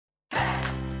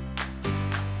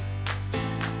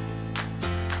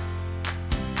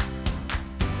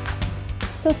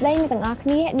សួស្តីអ្នកទាំងអស់គ្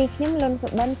នានេះខ្ញុំលុនសុ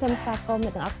បិនសូមស្វាគមន៍អ្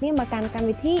នកទាំងអស់គ្នាមកកាន់កម្ម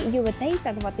វិធីយុវតីស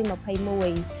តវត្សទី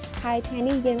21ហើយថ្ងៃ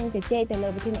នេះយើងនឹងជជែកទៅលើ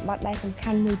វិធានបទដែលសំ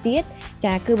ខាន់មួយទៀត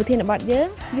ចាគឺវិធានបទយើង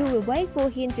យុវវ័យគួរ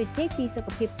ហ៊ានជជែកពីសុខ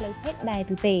ភាពផ្លូវភេទដែរ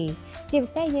ឬទេជាពិ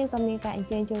សេសយើងក៏មានការអញ្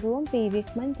ជើញចូលរួមពីវា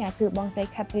គ្មិនចាគឺបងស្រី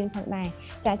ខាត់រៀនផងដែរ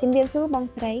ចាជំរាបសួរបង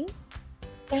ស្រី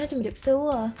ចាជំរាបសួ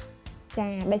រចា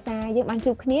ដោយសារយើងបាន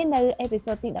ជួបគ្នានៅអេពី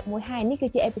សូតទី11ហើយនេះគឺ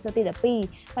ជាអេពីសូតទី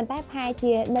12ប៉ុន្តែប្រហែល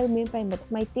ជានៅមានប្រិមិត្ត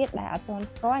ថ្មីទៀតដែលអត់ទាន់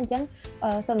ស្គាល់អញ្ចឹង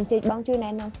សូមអញ្ជើញបងជួយណែ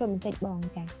នាំខ្លួនបន្តិចបង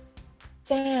ចា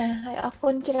ហើយអរគុ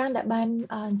ណច្រើនដែលបាន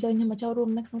អញ្ជើញខ្ញុំមកចូលរួម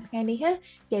នៅក្នុងថ្ងៃនេះណា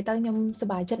និយាយទៅខ្ញុំស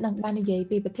ប្បាយចិត្តនឹងបាននិយាយ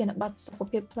ពីប្រធានបទសុខ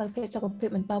ភាពផ្លូវភេទសុខភាព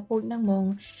បន្តពូជហ្នឹងហ្មង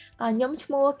ខ្ញុំឈ្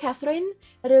មោះ Catherine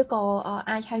ឬក៏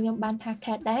អាចហៅខ្ញុំបានថា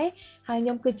Cat ដែរហើយខ្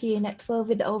ញុំគឺជាអ្នកធ្វើ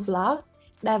video vlog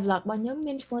ដែល vlog របស់ខ្ញុំ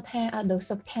មានឈ្មោះថា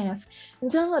Dose of Calf អ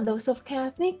ញ្ចឹង Dose of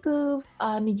Calf នេះគឺ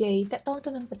និយាយតកតងទៅ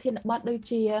នឹងប្រធានបទដូច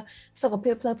ជាសុខ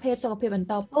ភាពផ្លូវភេទសុខភាពបន្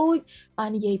តពូជ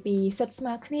និយាយពីសិទ្ធិស្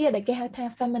មើគ្នាដែលគេហៅថា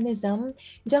feminism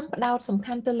អញ្ចឹងផ្ដោតសំ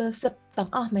ខាន់ទៅលើសិទ្ធិទាំ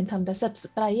ងអស់មិនត្រឹមតែសិទ្ធិ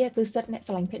ស្ត្រីទេគឺសិទ្ធិអ្នក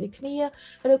ស្រឡាញ់ភេទដូចគ្នា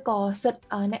ឬក៏សិទ្ធិ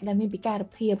អ្នកដែលមានពិការ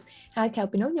ភាពហើយក្រៅ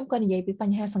ពីនោះខ្ញុំក៏និយាយពីប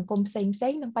ញ្ហាសង្គមផ្សេង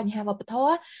ៗនិងបញ្ហាវប្បធ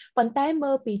ម៌ប៉ុន្តែ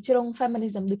មើលពីជ្រុង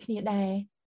feminism ដូចគ្នាដែរ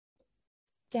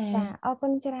ចាអរគុ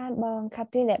ណច្រើនបងខា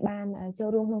ត់ទីដែលបានចូល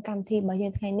រួមក្នុងកម្មវិធីរបស់យើ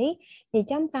ងថ្ងៃនេះនិយាយ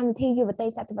ចំកម្មវិធីយុវតី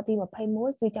សតវត្សទី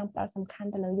21គឺចង់ផ្ដោតសំខាន់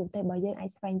ទៅលើយុវតីរបស់យើងអាច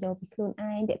ស្វែងយល់ពីខ្លួន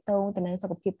ឯងទាក់ទងទៅនឹងសុ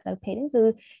ខភាពផ្លូវភេទហ្នឹងគឺ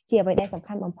ជាអ្វីដែលសំ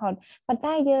ខាន់បំផុតប៉ុន្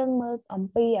តែយើងមើលអំ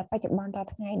ពីបច្ចុប្បន្នរាល់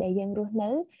ថ្ងៃដែលយើងរស់នៅ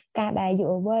ការដែលយុ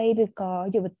វវ័យឬក៏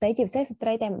យុវតីជាពិសេសស្ត្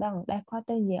រីតែម្ដងដែលគាត់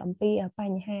ទៅនិយាយអំពីប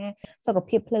ញ្ហាសុខ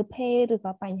ភាពផ្លូវភេទឬ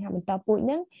ក៏បញ្ហាបន្តពូជហ្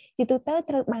នឹងជាទូទៅ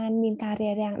ត្រូវបានមានការ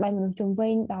រារាំងដោយមនុស្សជុំវិ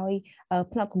ញដោយ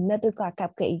ផ្នត់គំនិតឬក៏អាកប្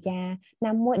បកិរិយា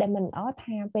ណាមួយដែលមិនល្អ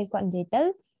ថាពេលគាត់និយាយទៅ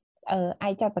អា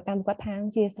ចចាត់ប្រកាន់គាត់ថា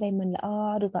ជាស្រីមិនល្អ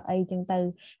ឬក៏អីចឹងទៅ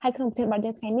ហើយក្នុងប្រធានបទ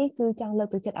យើងថ្ងៃនេះគឺចង់លើក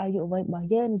ទឹកចិត្តឲ្យយុវវ័យរបស់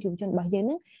យើងនិងយុវជនរបស់យើង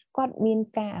ហ្នឹងគាត់មាន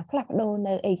ការផ្លាស់ប្ដូរ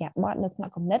នៅអេយ៉ាបតនៅផ្ន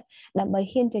ត់គំនិតដើម្បី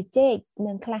ហ៊ានជជែក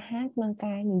និងក្លាហានក្នុង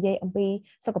ការនិយាយអំពី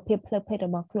សុខភាពផ្លូវភេទរ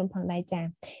បស់ខ្លួនផងដែរចា៎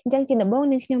អញ្ចឹងជាដំបូង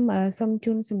នេះខ្ញុំសូម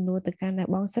ជូនសំណួរទៅកាន់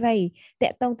បងស្រីត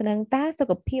កតងទៅនឹងតើសុ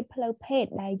ខភាពផ្លូវភេទ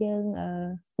ដែលយើង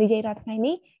និយាយរាល់ថ្ងៃ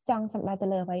នេះចង់សម្ដៅទៅ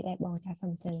លើអ្វីដែរបងចាសូ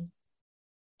មជឿ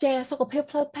ចាសុខភាព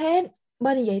ផ្លូវភេទ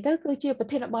បើនិយាយទៅគឺជាប្រ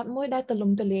ធានបទមួយដែលទូ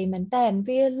លំទូលាយមែនតើ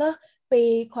វាលើសពី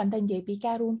គ្រាន់តែនិយាយពី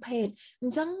ការរួមភេទអ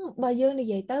ញ្ចឹងបើយើងនិ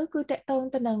យាយទៅគឺតកតង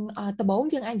ទៅនឹងដំបូង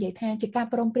យើងអាចនិយាយថាជាការ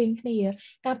ព្រមព្រៀងគ្នា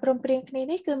ការព្រមព្រៀងគ្នា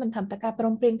នេះគឺមិនត្រឹមតែការព្រ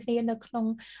មព្រៀងគ្នានៅក្នុង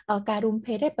ការរួម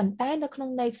ភេទទេប៉ុន្តែនៅក្នុង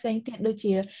ន័យផ្សេងទៀតដូច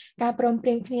ជាការព្រមព្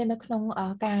រៀងគ្នានៅក្នុង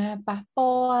ការប៉ះ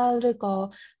ពាល់ឬក៏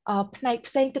ផ្នែក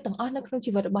ផ្សេងទៅទាំងអស់នៅក្នុង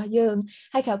ជីវិតរបស់យើង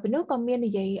ហើយក្រៅពីនោះក៏មាន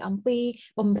និយាយអំពី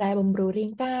បំរែបំរួលរា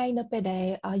ងកាយនៅពេលដែល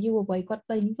យុវវ័យគាត់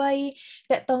ពេញវ័យ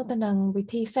តកតងទៅនឹងវិ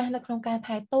ធីសាស្ត្រនៅក្នុងការ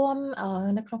ថែទាំ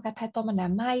នៅក្នុងការថែទាំអនា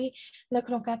ម័យនៅ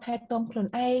ក្នុងការថែទាំខ្លួន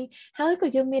ឯងហើយក៏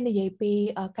យើងមាននិយាយពី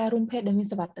ការរួមភេទដែលមាន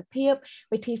សុវត្ថិភាព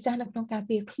វិធីសាស្ត្រនៅក្នុងការ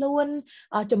ពារខ្លួន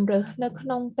ជំរើសនៅក្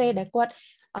នុងពេលដែលគាត់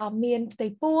មានផ្ទៃ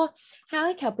ពោះហើ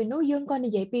យក្រៅពីនោះយើងក៏និ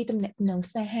យាយពីទំនាក់ទំនង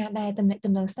ស្នេហាដែរទំនាក់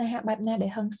ទំនងស្នេហាបែបណាដែ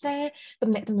លហិង្សាទំ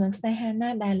នាក់ទំនងស្នេហាណា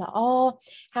ដែលល្អ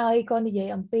ហើយក៏និយាយ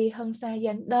អំពីហិង្សា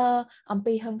gender អំ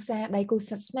ពីហិង្សាដៃគូ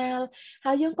ស្និទ្ធស្នាល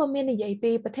ហើយយើងក៏មាននិយាយ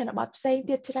ពីប្រធានបទផ្សេង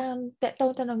ទៀតច្រើនតកត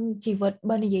ងទៅនឹងជីវិត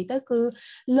បើនិយាយទៅគឺ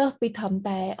លើសពីត្រឹម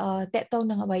តែតកតង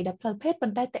នឹងអ្វីដែលផ្លូវភេទប៉ុ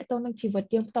ន្តែតកតងនឹងជីវិត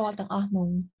យើងផ្ទាល់ទាំងអស់ហ្ម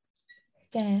ង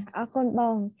ចាអរគុណប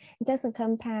ងអញ្ចឹងសង្ឃឹ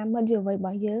មថាមិត្តយុវវ័យរប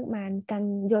ស់យើងបានកាន់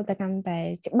យល់ទៅកាន់តែ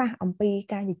ច្បាស់អំពី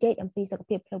ការជជែកអំពីសុខ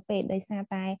ភាពផ្លូវភេទដោយសារ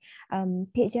តែ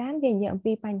ភាគច្រើនគេនិយាយអំ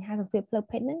ពីបញ្ហាសុខភាពផ្លូវ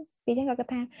ភេទហ្នឹងពីចឹងគា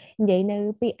ត់ថានិយាយនៅ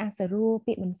ពាក្យអសរោ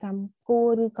ពាក្យមិនសមគួ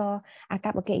រឬក៏អាក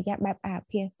ប្បកិរិយាបែបអា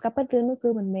ភិបក៏ពិតរឿងនោះគឺ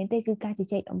មិនមែនទេគឺការជ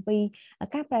ជែកអំពី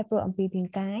ការប្រែប្រួលអំពីរាង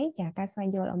កាយចាការស្វែង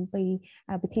យល់អំពី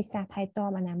វិធីសាស្ត្រថែទាំ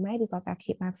អនាម័យឬក៏ការព្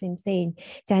យាបាលផ្សេងៗ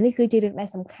ចានេះគឺជារឿងដែល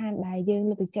សំខាន់ដែលយើង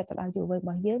លើកទឹកចិត្តទៅដល់យុវវ័យរប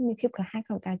ស់យើងមានភាពក្លាហាន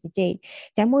ក្នុងការជជែក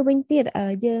ចាមួយវិញទៀត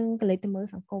យើងក៏លេចទៅមើល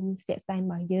សង្គមស្ទាក់ស្ដែងរ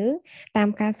បស់យើងតាម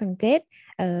ការសង្កេត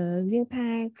យើងថា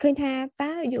ឃើញថា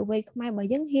តើយុវវ័យខ្មែររបស់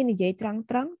យើងហ៊ាននិយាយត្រង់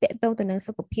តាក់ទងទៅនឹង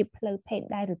សុខភាពផ្លូវភេទ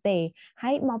ដែរឬទេ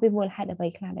ហើយមកពីមូលហេតុអ្វី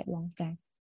ខ្លះដែរបង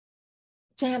ចា៎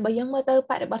ចាបើយើងមើលទៅ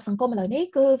បរិបទសង្គមឥឡូវនេះ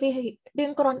គឺវារៀ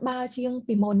ងក្រាន់បើជាង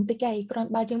ពីមុនតិចឯងក្រាន់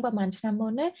បើជាងប្រហែលឆ្នាំមុ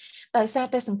នណាដោយសារ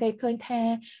តែសង្កេតឃើញថា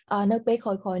នៅពេលក្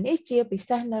រោយៗនេះជាពិ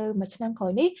សេសនៅមួយឆ្នាំក្រោ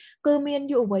យនេះគឺមាន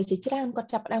យុវវ័យជាច្រើនគាត់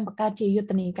ចាប់ផ្ដើមបង្កើតជាយុទ្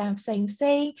ធនាការផ្សេង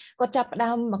គាត់ចាប់ផ្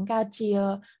ដើមបង្កើតជា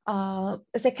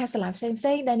សិក្ខាសាលាផ្សេង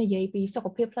ដែលនិយាយពីសុខ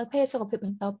ភាពផ្លូវភេទសុខភាពប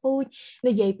ន្តពូជ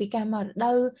និយាយពីការមករ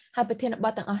ដូវហើយប្រធានប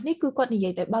ទទាំងអស់នេះគឺគាត់និយា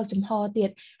យដោយបើកចំហទៀត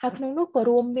ហើយក្នុងនោះក៏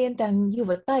រួមមានទាំងយុ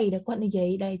វតីដែលគាត់និយាយ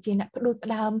ដែលជាអ្នកផ្ដួចផ្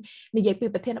ដើមនិយាយពី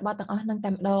ប្រធានបទទាំងអស់ហ្នឹង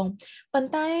តែម្ដងប៉ុន្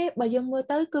តែបើយើងមើល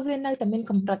ទៅគឺវានៅតែមាន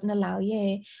កម្រិតនៅឡើយឯ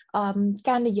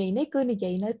ការនិយាយនេះគឺនិ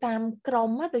យាយនៅតាមក្រុម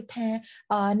ដូចថា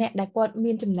អ្នកដែលគាត់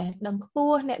មានចំណេះដឹងខ្ព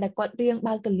ស់អ្នកដែលគាត់រៀង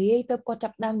បើកទលាយទៅគាត់ចា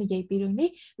ប់ដើមនិយាយពីរឿងនេះ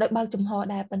ដោយបើកចំហ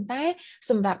ដែរប៉ុន្តែ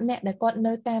សម្រាប់អ្នកដែលគាត់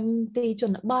នៅតាមទីជ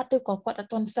នបទឬក៏គាត់អត់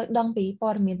ទាន់សូវដឹងពីព័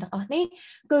ត៌មានទាំងអស់នេះ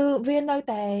គឺវានៅ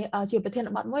តែជាប្រធាន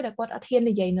បទមួយដែលគាត់អត់ហ៊ាន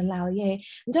និយាយនៅឡើយទេ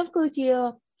អញ្ចឹងគឺជា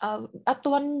អត់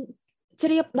ទាន់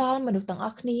ជ្រាបដល់មនុស្សទាំងអ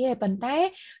ស់គ្នាឯងប៉ុន្តែ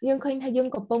យើងឃើញថាយើង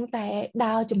កំពុងតែ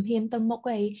ដើរជំហានទៅមុខ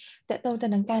ឯងតើតើទៅ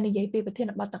នឹងការនិយាយពីប្រធាន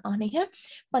បទទាំងអស់នេះណា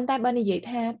ប៉ុន្តែបើនិយាយ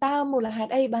ថាតើមូលហេ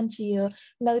តុអីបានជា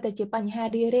នៅតែជាបញ្ហា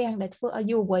រារាំងដែលធ្វើឲ្យ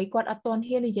យុវវ័យគាត់អត់ទាន់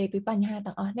ហ៊ាននិយាយពីបញ្ហា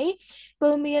ទាំងអស់នេះគឺ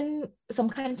មានសំ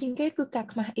ខាន់ជាងគេគឺការ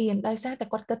ខ្មាស់អៀនដោយសារតែ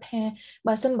គាត់គិតថា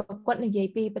បើសិនបើគាត់និយាយ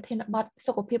ពីប្រធានបទ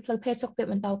សុខភាពផ្លូវភេទសុខភាព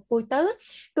បន្តពូជទៅ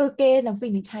គឺគេនឹងវិ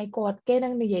និច្ឆ័យគាត់គេនឹ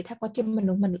ងនិយាយថាគាត់ជាម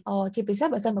នុស្សមិនល្អជាពិសេស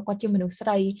បើសិនបើគាត់ជាមនុស្សស្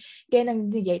រីគេនឹង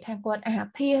និយាយថាគាត់អា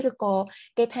ភាសឬក៏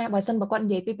គេថាបើសិនបើគាត់និ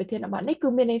យាយពីប្រធានបទនេះគឺ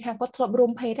មានន័យថាគាត់ធ្លាប់រួ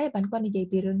មភេទដែរបានគាត់និយាយ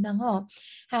ពីរឿងហ្នឹង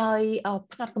ហើយ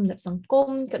ផ្នែកគំនិតសង្គម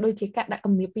ក៏ដូចជាការដាក់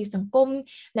គំនាបពីសង្គម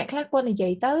អ្នកខ្លះគាត់និយា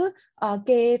យទៅ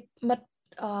គេមិត្ត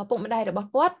ពុកម្ដាយរបស់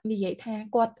គាត់និយាយថា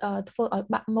គាត់ធ្វើឲ្យ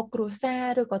បាក់មុខគ្រួសា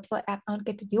រឬក៏ធ្វើឲ្យអាប់អន់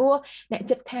កិត្តិយសអ្នក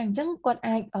ចិត្តខាងអញ្ចឹងគាត់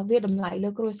អាចវាតម្លៃលើ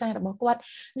គ្រួសាររបស់គាត់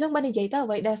អញ្ចឹងបើនិយាយទៅអ្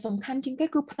វីដែលសំខាន់ជាងគេ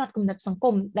គឺផ្នែកគំនិតសង្គ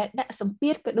មដែលដាក់សម្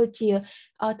ពាធក៏ដូចជា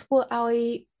ធ្វើឲ្យ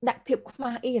ដាក់ភាពខ្មា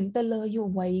ស់អៀនទៅលើយុវ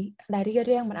វ័យដែលរា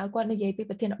រាំងមិនឲ្យគាត់និយាយពី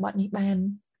ប្រធានបទនេះបាន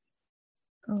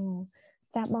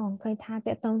ចាបងឃើញថាតក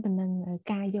តងទៅនឹង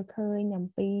ការយកឃើញអំ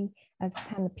ពីស្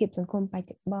ថានភាពសង្គមបច្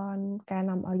ចុប្បន្នការ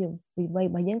នាំឲ្យយុវវ័យ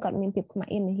របស់យើងគាត់មានភាពខ្មាស់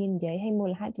អៀនមិនហ៊ាននិយាយហើយមូ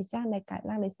លហេតុជាច្រើនដែលកើត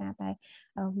ឡើងដោយសារតែ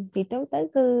ទីទៅ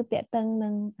គឺតកតងនឹ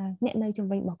ងអ្នកនៅជំ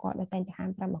នាញរបស់គាត់ដែលតែងតែហាម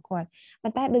5របស់គាត់ប៉ុ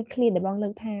ន្តែដូចឃ្លាដែលបងលើ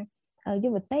កថាយុ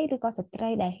វតីឬក៏ស្ត្រី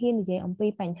ដែលហ៊ាននិយាយអំពី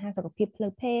បញ្ហាសុខភាពផ្លូ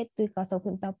វភេទឬក៏សុខភា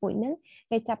ពបន្តពូជនឹង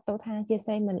គេចាប់ទុកថាជា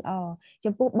ស្រីមិនល្អ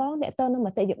ចំពោះបងតកតងនឹងម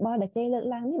តិយោបល់ដែលគេលើក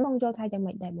ឡើងនេះបងយល់ថាយ៉ាង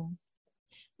ម៉េចដែរបង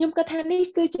ខ្ញុំគិតថានេះ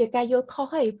គឺជាការយល់ខុស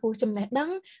ហើយព្រោះចំណេះដឹង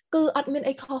គឺអត់មាន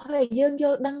អីខុសទេយើងយ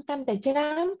ល់ដឹងកាន់តែច្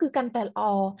រើនគឺកាន់តែល្អ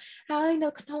ហើយនៅ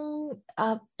ក្នុង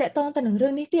តកតងទៅនឹងរឿ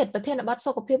ងនេះទៀតប្រធានបទ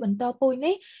សុខភាពបន្តពូជ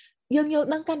នេះយើងយល់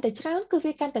ដឹងកាន់តែច្រើនគឺ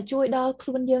វាកាន់តែជួយដល់ខ្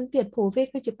លួនយើងទៀតព្រោះវា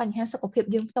គឺជាបញ្ហាសុខភាព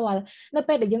យើងផ្ទាល់នៅ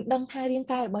ពេលដែលយើងដឹងថារាង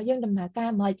កាយរបស់យើងដំណើរកា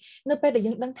រមិននៅពេលដែល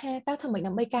យើងដឹងថាតើធ្វើម៉េច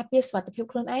ដើម្បីការពារសុខភាព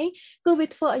ខ្លួនឯងគឺវា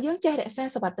ធ្វើឲ្យយើងចេះរក្សា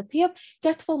សុខភាព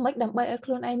ចេះធ្វើម៉េចដើម្បីឲ្យខ្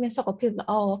លួនឯងមានសុខភាពល្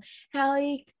អហើយ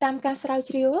តាមការស្រាវ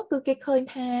ជ្រាវគឺគេឃើញ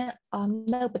ថា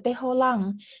នៅប្រទេសហូឡង់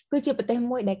គឺជាប្រទេស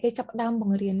មួយដែលគេចាប់ផ្ដើមប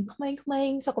ង្រៀនក្មេង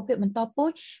ៗសុខភាពបន្តពូ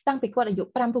ជតាំងពីគាត់អាយុ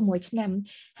 5-6 ឆ្នាំ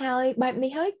ហើយបែប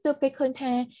នេះហើយទើបគេឃើញ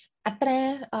ថាអត្រា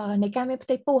នៃការមានផ្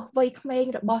ទៃពោះវ័យក្មេង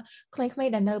របស់ក្មេង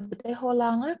ៗដែលនៅប្រទេសហូឡ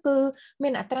ង់គឺមា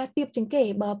នអត្រាទាបជាងគេ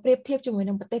បើប្រៀបធៀបជាមួយ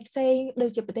នឹងប្រទេសផ្សេងដូច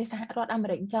ជាប្រទេសសហរដ្ឋអាមេ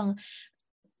រិកអញ្ចឹង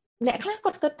អ្នកខ្លះ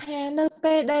គាត់គិតថានៅ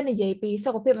ពេលដែលនិយាយពី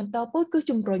សុខភាពបន្តពូជគឺ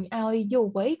ជំរុញឲ្យយុវ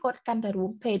វ័យគាត់កាន់តែរួ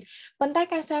មភេទប៉ុន្តែ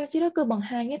ការស្រាវជ្រាវគឺបង្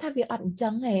ហាញថាវាអត់អញ្ចឹ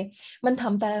ងទេមិនត្រឹ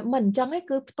មតែមិនអញ្ចឹងទេ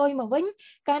គឺផ្ទុយមកវិញ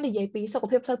ការនិយាយពីសុខ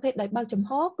ភាពផ្លូវភេទដោយបើកចំ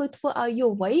ហគឺធ្វើឲ្យយុ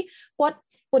វវ័យគាត់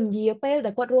ពន្យាពេល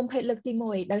ដែលគាត់រួមភេទលើកទី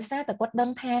1ដោយសារតែគាត់ដឹ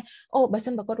ងថាអូបើ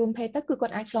សិនបើគាត់រួមភេទទៅគឺគា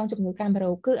ត់អាចឆ្លងជំងឺកាមេ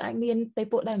រ៉ូគឺអាចមានផ្ទៃ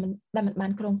ពោះដែលមិនបា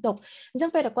នគ្រោងទុកអញ្ចឹ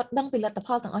ងពេលដែលគាត់ដឹងពីលទ្ធផ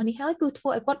លទាំងអស់នេះហើយគឺធ្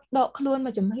វើឲ្យគាត់ដកខ្លួនម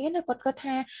កជំហានហើយគាត់គិត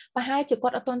ថាប្រហែលជាគា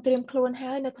ត់អត់ទាន់ត្រៀមខ្លួន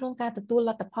ហើយនៅក្នុងការទទួល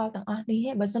លទ្ធផលទាំងអស់នេះ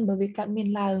បើសិនបើវាកើតមាន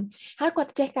ឡើងហើយគា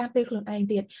ត់ចេះការពារខ្លួនឯង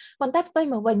ទៀតប៉ុន្តែផ្ទុយ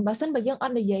មកវិញបើសិនបើយើងអ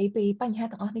ត់និយាយពីបញ្ហា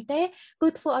ទាំងអស់នេះទេគឺ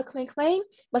ធ្វើឲ្យក្មេងៗ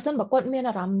បើសិនបើគាត់មាន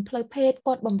អារម្មណ៍ផ្លូវភេទ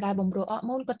គាត់បំរែបំរួលអរ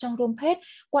ម៉ូនគាត់ចង់រួមភេទ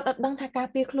គាត់អត់ដឹងថាការ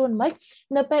ពារខ្លួនមិន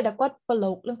នៅពេលដែលគាត់ប្រ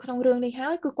ឡូកលើក្នុងរឿងនេះហើ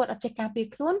យគឺគាត់អត់ចេះការពារ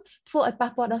ខ្លួនធ្វើឲ្យប៉ះ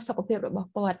ពាល់ដល់សុខភាពរបស់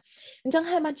គាត់អញ្ចឹង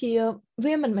ហើយបានជា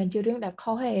វាមិនមែនជារឿងដែល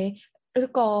ខុសទេឬ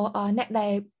ក៏អ្នកដែ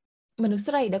លមនុស្ស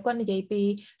ស្រីដែលគាត់និយាយពី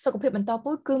សុខភាពបន្ត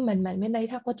ពូជគឺមិនមែនមានន័យ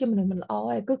ថាគាត់ជាមនុស្សមិនល្អ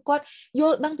ទេគឺគាត់យ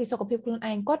ល់ដឹងពីសុខភាពខ្លួន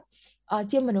ឯងគាត់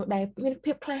ជាមនុស្សដែលមាន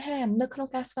ភាពក្លាហាននៅក្នុង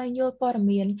ការស្វែងយល់ព័ត៌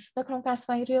មាននៅក្នុងការស្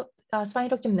វែង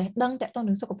រកចំណេះដឹងទាក់ទង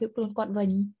នឹងសុខភាពខ្លួនគាត់វិ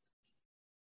ញ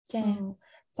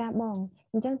ចាបង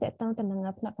អញ្ចឹងតកតងទៅនឹង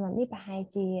ផ្នែកនេះប្រហែល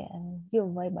ជាយុវ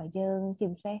វ័យរបស់យើងជា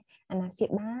ពិសេសអាណាព្យា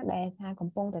បាលដែលថាកំ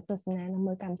ពុងតែទស្សនានៅ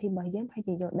មើលកម្មវិធីរបស់យើងប្រហែល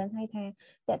ជាយល់ដឹងហើយថាត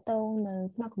កតងនៅ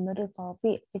ផ្នែកគំនិតឬក៏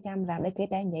ពាក្យប្រចាំរាមដែលគេ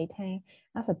តែនិយាយថា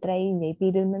ស្ត្រីនិយាយពី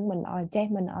រឿងនឹងមិនល្អចេះ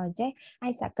មិនល្អចេះហើ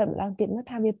យសាកគិតម្ដងទៀតនោះ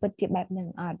ថាវាពិតជាបែបហ្នឹង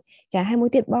អត់ចាហើយមួយ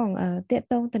ទៀតបងតក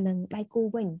តងទៅនឹងដៃគូ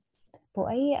វិញព្រោះ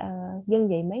អីយើង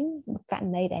និយាយមិញករ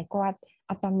ណីដែលគាត់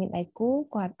អត់មានដៃគូ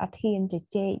គាត់អត់ហ៊ានជ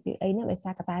ជែកឬអីហ្នឹងដោយសា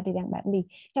រកត្តារារាំងបែបនេះ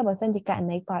ចុះបើសិនជាករ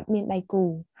ណីគាត់មានដៃគូ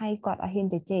ហើយគាត់អត់ហ៊ាន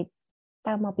ជជែក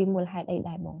តើមកពីមូលហេតុអី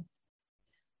ដែរបង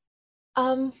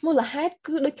មូលហេតុ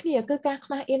គឺដូចគ្នាគឺការខ្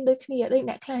មាស់អៀនដូចគ្នាដូច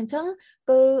អ្នកខ្លះអញ្ចឹង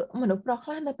គឺមនុស្សប្រុសខ្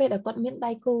លះនៅពេលដែលគាត់មាន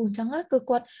ដៃគូអញ្ចឹងគឺ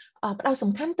គាត់ផ្ដោត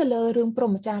សំខាន់ទៅលើរឿងព្រ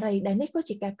ហ្មចារីយ៍ដែលនេះក៏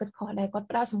ជាការគិតខុសដែរគាត់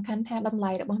ផ្ដោតសំខាន់ថាតម្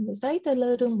លៃរបស់មនុស្សស្រីទៅលើ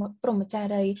រឿងព្រហ្មចា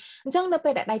រីយ៍អញ្ចឹងនៅពេ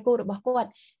លដែលដៃគូរបស់គាត់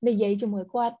និយាយជាមួយ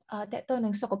គាត់តកតទៅនឹ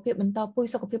ងសុខភាពបន្តពូជ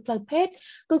សុខភាពផ្លូវភេទ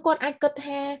គឺគាត់អាចគិត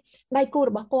ថាដៃគូ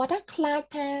របស់គាត់ខ្លាច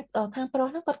ថាខាងប្រុស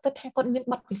ហ្នឹងគាត់គិតថាគាត់មាន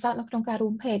បទពិសោធន៍នៅក្នុងការរួ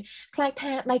មភេទខ្លាច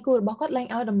ថាដៃគូរបស់គាត់លែង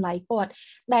ឲ្យតម្លៃគាត់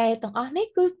ដែលទាំងអស់នេះ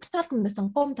គឺផ្នែកគំនិតស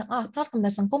ង្គមទាំងអស់ផ្នែកគំនិ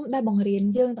តសង្គមដែលបង្រៀន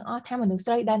យើងទាំងអស់ថាមនុស្ស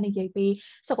ស្រីដែលនិយាយពី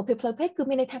សុខភាពផ្លូវភេទគឺ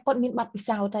មានន័យថាគាត់មានបទពិ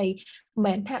សោធន៍ហើយមិន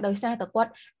មែនថាដោយសារតែគា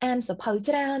ត់អានសភៅ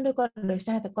ច្រើនឬក៏ដោយ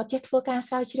សារតែគាត់ចេះធ្វើការ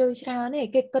ស្រាវជ្រាវច្រើនទេ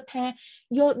គេគិតថា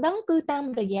យល់ដឹងគឺតាម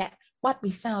រយៈបទ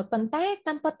ពិសោធន៍ប៉ុន្តែ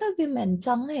តាមពិតទៅវាមិនអញ្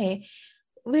ចឹងទេ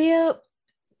វា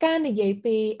ការនិយាយ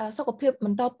ពីសុខភាពប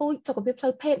ន្តពូជសុខភាពផ្លូ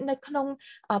វភេទនៅក្នុង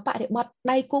បរិបទ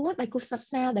ដៃគូសាស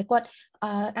នាដែលគាត់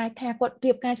អាចថាគាត់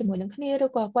រៀបការជាមួយនឹងគ្នាឬ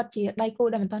ក៏គាត់ជាដៃគូ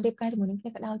ដែលមិនទាន់រៀបការជាមួយនឹងគ្នា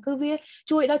ក៏ដោយគឺវា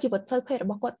ជួយដល់ជីវិតផ្លូវភេទរ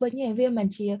បស់គាត់វិញឯងវាមិន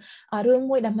ជារឿង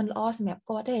មួយដែលមិនល្អសម្រាប់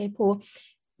គាត់ទេព្រោះ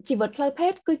ជីវិតផ្លូវភេ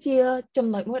ទគឺជាចំ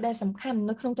ណុចមួយដែលសំខាន់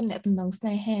នៅក្នុងទំនាក់ទំនងស្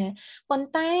នេហាប៉ុន្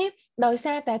តែដោយ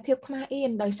សារតែភាពខ្មាស់អៀ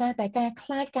នដោយសារតែការខ្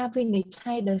លាចការវិនិច្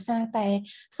ឆ័យដោយសារតែ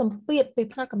សម្ពាធពី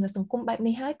ផ្នែកគំនិតសង្គមបែប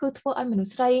នេះហើយគឺធ្វើឲ្យមនុស្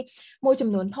សស្រីមួយចំ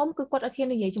នួនធំគឺគាត់អត់ហ៊ាន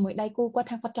និយាយជាមួយដៃគូគាត់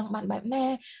ថាគាត់ចង់បានបែបណា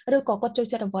ឬក៏គាត់ចូល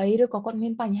ចិត្តអ្វីឬក៏គាត់មា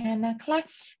នបញ្ហាណាខ្លះ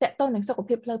ទាក់ទងនឹងសុខ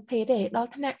ភាពផ្លូវភេទទេដល់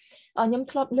ថ្នាក់ខ្ញុំ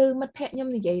ធ្លាប់ឮមិត្តភ័ក្ដិខ្ញុំ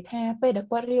និយាយថាពេលដែល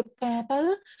គាត់រៀបការទៅ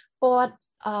គាត់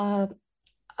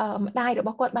ម្ដាយរប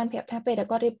ស់គាត់បានប្រាប់ថាពេលដែល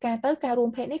គាត់រៀបការទៅការរួម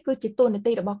ភេទនេះគឺជាតួនា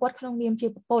ទីរបស់គាត់ក្នុងនាមជា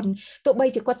ប្រពន្ធទោះបី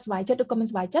ជាគាត់ស្វ័យចិត្តឬក៏មិន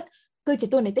ស្វ័យចិត្តគឺជា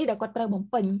តួនាទីដែលគាត់ត្រូវបំ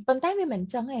ពេញប៉ុន្តែវាមិនអ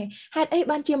ញ្ចឹងទេហេតុអី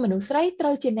បានជាមនុស្សស្រីត្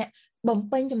រូវជាអ្នកបំ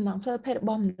ពេញចំណងផ្លូវភេទរប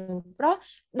ស់មនុស្សប្រុស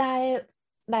ដែ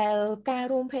លការ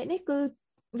រួមភេទនេះគឺ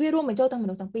វារួមបញ្ចូលទាំងម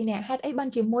នុស្សទាំងពីរនាក់ហេតុអីបាន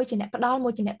ជាមួយជាអ្នកផ្ដល់មួ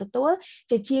យជាអ្នកទទួល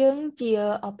ជាជាងជា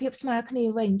ភាពស្មើគ្នា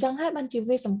វិញអញ្ចឹងហើយបានជា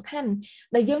វាសំខាន់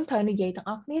ដែលយើងត្រូវនិយាយទាំង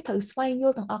អស់គ្នាត្រូវស្វែងយ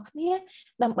ល់ទាំងអស់គ្នា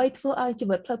ដើម្បីធ្វើឲ្យជី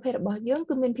វិតផ្លូវភេទរបស់យើង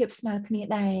គឺមានភាពស្មើគ្នា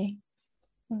ដែរ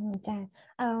ចា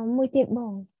មួយទៀតប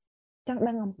ងចង់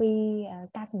ដឹងអំពី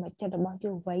ការសម្រេចចិត្តរបស់យុ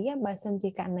វវ័យបើសិនជា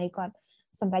ករណីគាត់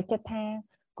សម្រេចចិត្តថា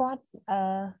គាត់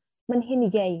មិនហ៊ាន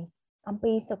និយាយអំ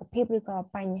ពីសុខភាពឬក៏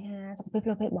បញ្ហាសុខភាពផ្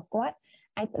លូវភេទរបស់គាត់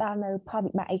អាចផ្ដល់នៅផល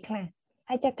វិបាកអីខ្លះ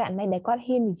ហើយចាករណីដែលគាត់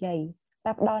ហ៊ាននិយាយ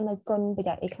តើផ្ដល់នៅគុណប្រ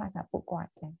យោជន៍អីខ្លះសម្រាប់ពួកគា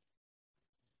ត់ចា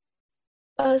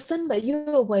សិនបើយុ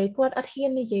វវ័យគាត់អត់ហ៊ា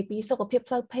ននិយាយពីសុខភាព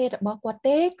ផ្លូវភេទរបស់គាត់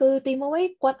ទេគឺទីមួយ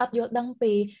គាត់អត់យល់ដឹង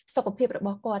ពីសុខភាពរប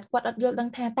ស់គាត់អត់យល់ដឹង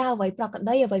ថាតើអ្វីប្រក្រ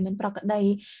តីអ្វីមិនប្រក្រតី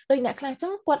ដូចអ្នកខ្លះចឹ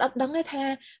ងគាត់អត់ដឹងទេថា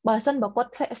បើសិនបើគា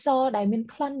ត់ធ្លាក់សដែលមាន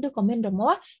ក្លិនឬក៏មានរមា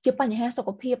ស់ជាបញ្ហាសុខ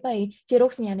ភាពឯងជារោ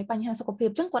គសញ្ញានៃបញ្ហាសុខភាព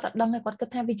ចឹងគាត់អត់ដឹងទេគាត់គិត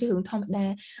ថាវាជារឿងធម្មតា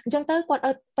អញ្ចឹងទៅគាត់អ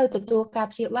ត់ទៅទទួលការ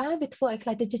ព្យាបាលវាធ្វើឲ្យខ្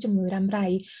លាចទៅជាជំងឺរ៉ាំរ៉ៃ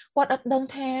គាត់អត់ដឹង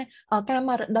ថាការម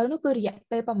ករដូវនោះគឺរយៈ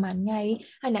ពេលប្រហែលថ្ងៃ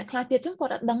ហើយអ្នកខ្លះទៀតចឹងគា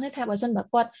ត់អត់ដឹងទេថាបើសិនបើ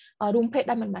គាត់រួមភេទ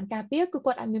ដែលមិនបានការពារគឺ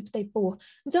គាត់អាចមានផ្ទៃពោះ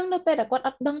អញ្ចឹងនៅពេលដែលគាត់អ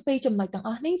ត់ដឹងពីចំណុចទាំងអ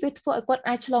ស់នេះវាធ្វើឲ្យគាត់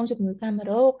អាចឆ្លងជំងឺកាម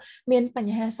រោគមានប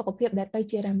ញ្ហាសុខភាពដែលទៅ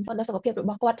ជារ៉ាំដល់សុខភាពរ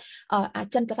បស់គាត់អាច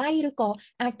ចន្ទរៃឬក៏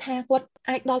អាចថាគាត់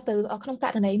អាចដល់ទៅក្នុងក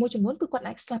រណីមួយចំនួនគឺគាត់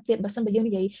អាចស្លាប់ទៀតបើសិនបើយើង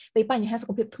និយាយពីបញ្ហាសុ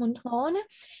ខភាពធ្ងន់ធ្ងរណា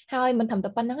ហើយមិនត្រឹមតែ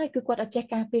ប៉ុណ្្នឹងឯងគឺគាត់អត់ចេះ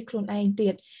ការពារខ្លួនឯងទៀ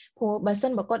តព្រោះបើសិ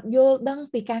នបើគាត់យល់ដឹង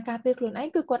ពីការការពារខ្លួនឯង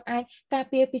គឺគាត់អាចការ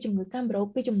ពារពីជំងឺកាមរោគ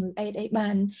ពីជំងឺអេដអីបា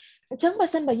នអញ្ចឹងបើ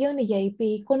សិនបើយើងនិយាយពី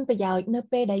គុណប្រយោជន៍នៅ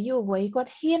ពេលដែលយុវវ័យគា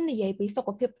ត់ហ៊ាននិយាយពីសុខ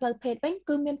ភាពផ្លូវភេទវិញ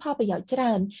គឺមានផលប្រយោជន៍ច្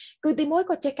រើនគឺទីមួយ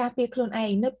គាត់ចេះការពារខ្លួនឯ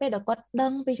ងនៅពេលដែលគាត់ដឹ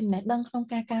ងពីចំណេះដឹងក្នុង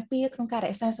ការការពារក្នុងការរ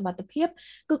ក្សាសុវត្ថិភាព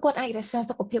គឺគាត់អាចរក្សា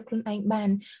សុខភាពខ្លួនឯងបាន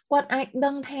គាត់អាច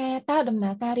ដឹងថាតើដំណើ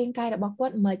រការរាងកាយរបស់គា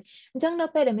ត់មិនអញ្ចឹងនៅ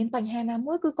ពេលដែលមានបញ្ហាណា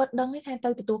មួយគឺគាត់ដឹងថាទៅ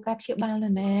ទទួលការព្យាបាលនៅ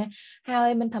ណាហើយ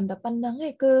មិនត្រឹមតែប៉ុណ្្នឹងទេ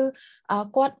គឺ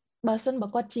គាត់បើសិនបើ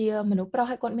គាត់ជាមនុស្សប្រុស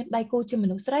ហើយគាត់មានដៃគូជាម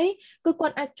នុស្សស្រីគឺគា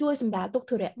ត់អាចជួយសម្រាលទុក្ខ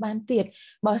ធុរៈបានទៀត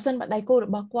បើសិនបើដៃគូរ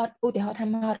បស់គាត់ឧទាហរណ៍ថា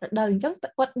មករដូវអញ្ចឹង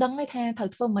គាត់ដឹងថាត្រូវ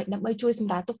ធ្វើម៉េចដើម្បីជួយស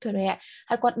ម្រាលទុក្ខធុរៈ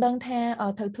ហើយគាត់ដឹងថា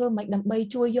ត្រូវធ្វើម៉េចដើម្បី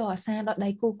ជួយយកអាសារដល់ដៃ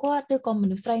គូគាត់ឬក៏ម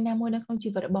នុស្សស្រីណាមួយនៅក្នុងជី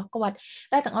វិតរបស់គាត់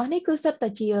តែទាំងអស់នេះគឺសិតតែ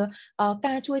ជា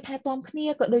ការជួយថែទាំគ្នា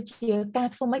ក៏ដូចជាការ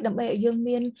ធ្វើម៉េចដើម្បីឲ្យយើង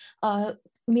មាន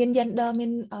gender មា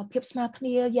នភាពស្មើគ្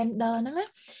នា gender ហ្នឹងណា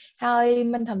ហើយ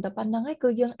មិនត្រឹមតែប៉ុណ្្នឹងឯងគឺ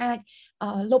យើងអាច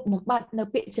លុបបំបាត់នៅ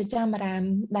ពាក្យចចាមអារាម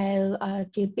ដែល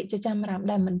ជាពាក្យចចាមអារាម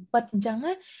ដែលមិនពិតអញ្ចឹង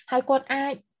ណាហើយគាត់អា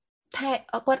ច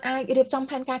រៀបចំ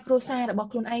ផែនការគ្រួសាររបស់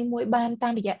ខ្លួនឯងមួយបានតា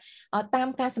មរយៈតាម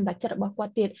ការសម្រេចចិត្តរបស់គា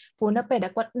ត់ទៀតព្រោះនៅពេលដែ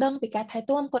លគាត់ដឹងពីការថែ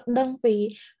ទាំគាត់ដឹងពី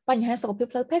ប បញ្ហាសុខភាព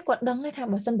ផ្លូវភេទគាត់ដឹងថា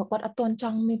បើសិនបើគាត់អត់ទាន់ច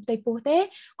ង់មានផ្ទៃពោះទេ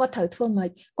គាត់ត្រូវធ្វើម៉េច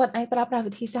គាត់អាចប្រើប្រាស់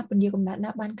វិធីសាស្ត្រពន្យាកំណត់ណា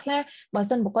បានខ្លះបើ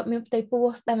សិនបើគាត់មានផ្ទៃពោះ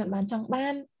ដែលមិនបានចង់បា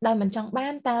នដែលមិនចង់បា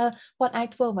នតើគាត់អាច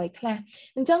ធ្វើអ្វីខ្លះ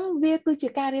អញ្ចឹងវាគឺជា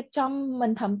ការរៀបចំមិ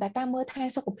នត្រឹមតែការមើលថែ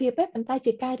សុខភាពទេប៉ុន្តែ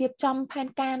ជាការរៀបចំផែន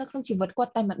ការនៅក្នុងជីវិតគា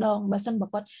ត់តែម្ដងបើសិនបើ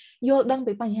គាត់យល់ដឹង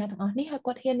ពីបញ្ហាទាំងអស់នេះហើយ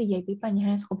គាត់ហ៊ាននិយាយពីបញ្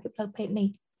ហាសុខភាពផ្លូវភេទនេះ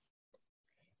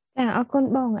ចាអរគុណ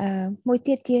បងមួយ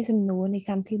ទៀតជាសំណួរនៃ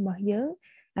កម្មវិធីរបស់យើង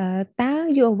តើ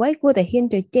យុវវ័យគួរតែហ៊ាន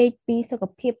ជជែកពីសុខ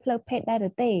ភាពផ្លូវភេទដែរឬ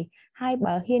ទេហើយ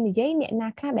បើហ៊ាននិយាយអ្នកណា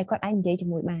ខ្លះដែលគាត់អាចនិយាយជា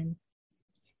មួយបាន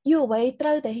យុវវ័យត្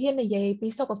រូវតែហ៊ាននិយាយពី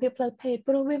សុខភាពផ្លូវភេទ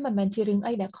ព្រោះវាមិនមែនជារឿង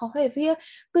អីដែលខុសទេវា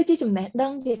គឺជាចំណេះដឹ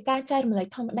ងជាការចែករំលែក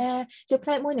ធម្មតាជាផ្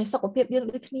នែកមួយនៃសុខភាពយើង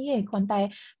ដូចគ្នាគ្រាន់តែ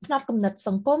ផ្នត់គំនិតស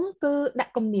ង្គមគឺដា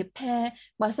ក់គំនាបថា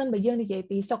បើសិនបើយើងនិយាយ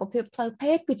ពីសុខភាពផ្លូវ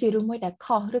ភេទគឺជារឿងមួយដែល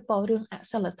ខុសឬក៏រឿងអ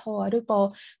សិលធម៌ឬក៏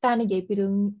ការនិយាយពីរឿ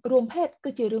ងរួមភេទ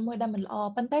គឺជារឿងមួយដែលមិនល្អ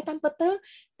ប៉ុន្តែតាមពិតទៅ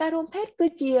ការរួមភេទគឺ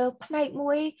ជាផ្នែក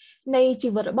មួយនៃជី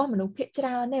វិតរបស់មនុស្សភាគច្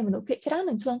រើនមនុស្សភាគច្រើន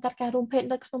នឹងឆ្លងកាត់ការរួមភេទ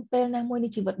នៅក្នុងពេលណាមួយនៃ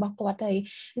ជីវិតរបស់គាត់ទេ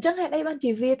អញ្ចឹងហេតុអីបាន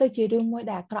ជាវាទៅជារឿងមួយ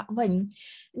ដែលអាក្រក់វិញ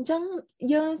អញ្ចឹង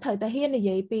យើងត្រូវតែហ៊ាននិ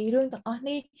យាយពីរឿងទាំងអស់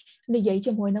នេះនិយាយ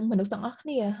ជាមួយនឹងមនុស្សទាំងអស់គ្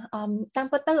នាតាម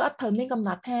ពិតទៅអត់ត្រូវមានកំណ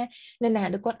ត់ថាអ្នកណា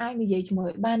ដែលគាត់អាចនិយាយជាមួយ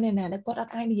បានអ្នកណាដែលគាត់អ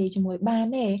ត់អាចនិយាយជាមួយបាន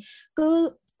ទេគឺ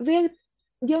វា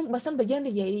យើងបើសិនបើយើង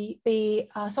និយាយពី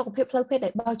សុខភាពផ្លូវភេទដែ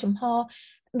លបើកចំហ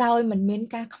ដោយមិនមាន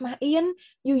ការខ្មាស់អៀន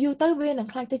យូរទៅវានឹង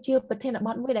ខ្លាចទៅជាប្រធានប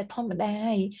ទមួយដែលធម្មតា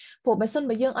ហើយព្រោះបើសិន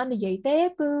បើយើងអត់និយាយទេ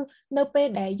គឺនៅពេល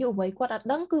ដែលយុវវ័យគាត់អត់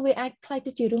ដឹងគឺវាអាចខ្លាច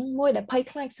ទៅជារឿងមួយដែលភ័យ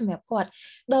ខ្លាចសម្រាប់គាត់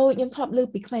ដោយខ្ញុំធ្លាប់លើ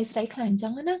ពីក្មេងស្រីខ្លះអញ្ចឹ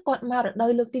ងណាគាត់មករដូ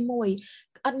វលើកទី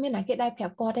1អត់មានអ្នកគេដែលប្រា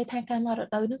ប់គាត់ទេថាការមករ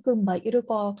ដូវនោះគឺមិនបាច់ឬ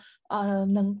ក៏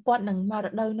នឹងគាត់នឹងមករ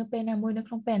ដូវនៅពេលណាមួយនៅ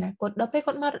ក្នុងពេលអនាគតដល់ពេល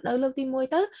គាត់មករដូវលើកទី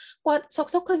1ទៅគាត់សុ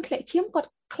កឃើញធ្លាក់ឈាមគាត់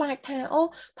ខ្លាចថាអូ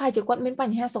ប្រហែលជាគាត់មានប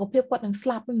ញ្ហាសុខភាពគាត់នឹងស្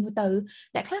លាប់វិញមួយទៅ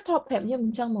អ្នកខ្លះធ្លាប់ប្រាប់ខ្ញុំអ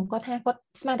ញ្ចឹងហ្មងគាត់ថាគាត់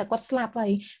ស្មានតែគាត់ស្លាប់ហើ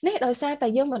យនេះដោយសារតែ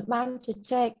យើងមិនបានជ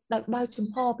ជែកដោយបើកចំ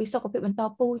ហពីសុខភាពបន្ត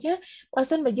ពូជណាបើ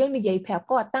សិនបើយើងនិយាយប្រាប់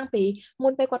គាត់តាំងពីមុ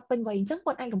នពេលគាត់ពេញវ័យអញ្ចឹង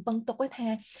គាត់អាចរំពឹងទុកថា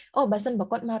អូបើសិនបើ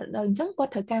គាត់មករដូវអញ្ចឹងគា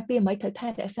ត់ត្រូវការពីអ្វីត្រូវថែ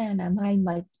រក្សាអនាម័យ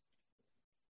មិន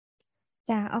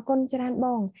ចាអរគុណច្រើនប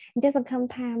ងអញ្ចឹងសង្ឃឹម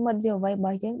ថាមិត្តយុវវ័យរប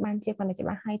ស់យើងបានជាគាត់ច្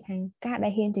បាស់ហើយថាការដែ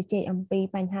លហ៊ានជជែកអំពី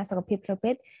បញ្ហាសុខភាពផ្លូវ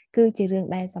ភេទគឺជារឿង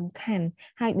ដែលសំខាន់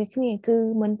ហើយដូចគ្នាគឺ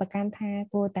មិនប្រកាន់ថា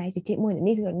គួរតែជជែកមួយ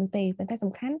នេះឬនោះទេប៉ុន្តែ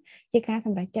សំខាន់ជាការស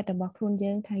ម្រេចចិត្តរបស់ខ្លួន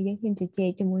យើងថាយើងហ៊ានជជែក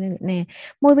ជាមួយនឹងអ្នកណា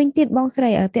មួយវិញទៀតបងស្រី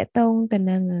តកតងទៅ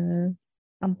នឹង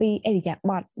អំពីអរិយា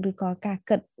ប័ត្រឬក៏ការ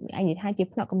គិតអាចនិយាយថាជា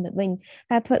ផ្នែកគំនិតវិញ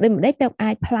តើធ្វើដូចម្ដេចទៅអា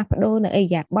ចផ្លាស់ប្ដូរនៅអរិ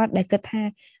យាប័ត្រដែលគិតថា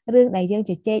រឿងដែលយើង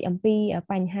ជជែកអំពី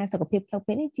បញ្ហាសុខភាពផ្លូវ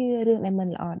ភេទនេះជារឿងដែលមិន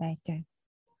ល្អដែរចា៎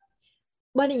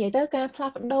បើនិយាយទៅការផ្លា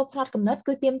ស់ប្ដូរផ្នត់គំនិត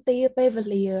គឺទាមទារពេលវេ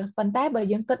លាប៉ុន្តែបើ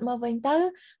យើងគិតមកវិញទៅ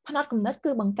ផ្នត់គំនិត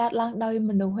គឺបង្កើតឡើងដោយ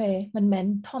មនុស្សទេមិនមែន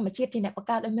ធម្មជាតិជាអ្នកបង្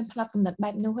កើតឲ្យមានផ្នត់គំនិតបែ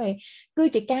បនោះទេគឺ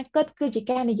ជាការគិតគឺជា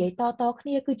ការនិយាយតគ្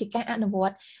នាគឺជាការអនុវ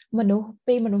ត្តមនុស្ស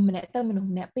ពីមនុស្សម្នាក់ទៅមនុស្ស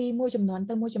ម្នាក់ពីមួយចំនួន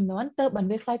ទៅមួយចំនួនទៅបាន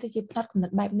វាខ្លាយទៅជាផ្នត់គំនិត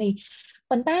បែបនេះ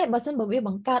ប៉ុន្តែបើសិនបើវាប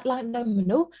ង្កើតឡើងដោយម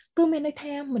នុស្សគឺមានន័យ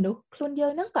ថាមនុស្សខ្លួនយើ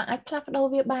ងហ្នឹងក៏អាចផ្លាស់ប្ដូរ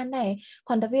វាបានដែរ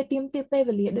គ្រាន់តែវាទាមទារពេល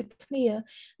វេលាដូចគ្នា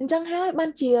អញ្ចឹងហើយបា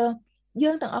នជា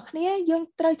យើងទាំងអស់គ្នាយើង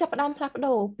ត្រូវចាប់ផ្ដើមផ្លាស់ប្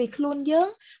ដូរពីខ្លួនយើង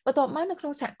បន្ទាប់មកនៅក្នុ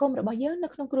ងសហគមន៍របស់យើងនៅ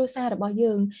ក្នុងគ្រួសាររបស់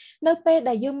យើងនៅពេល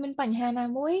ដែលយើងមានបញ្ហាណា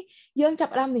មួយយើងចា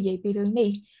ប់ផ្ដើមនិយាយពីរឿងនេះ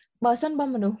បើសិនបើ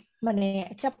មនុស្សម្នាក់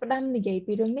ចាប់ផ្ដើមនិយាយ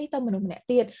ពីរឿងនេះទៅមនុស្សម្នាក់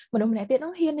ទៀត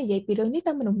នោះហ៊ាននិយាយពីរឿងនេះ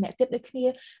ទៅមនុស្សម្នាក់ទៀតដូចគ្នា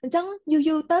អញ្ចឹង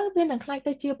យូរទៅវានឹងខ្លាយ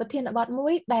ទៅជាប្រធានបទមួ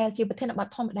យដែលជាប្រធានបទ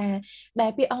ធម្មតាដែ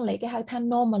លពាក្យអង់គ្លេសគេហៅថា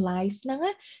normalize ហ្នឹង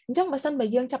ណាអញ្ចឹងបើសិនបើ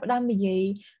យើងចាប់ផ្ដើមនិយាយ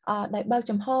ដោយបើក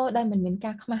ចំហដែលមិនមាន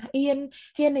ការខ្មាស់អៀន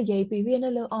ហ៊ាននិយាយពីវានៅ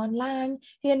លើអនឡាញ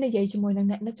ហ៊ាននិយាយជាមួយនឹង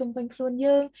អ្នកនៅជុំវិញខ្លួន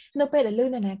យើងនៅពេលដែលឮន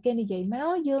រណាគេនិយាយម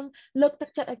កយើងលើកទឹក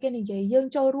ចិត្តឲ្យគេនិយាយយើង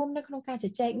ចូលរួមនៅក្នុងការជ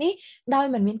ជែកនេះដោយ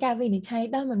មិនមានការវិនិច្ឆ័យ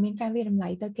ដោយមិនមានការវាតម្លៃ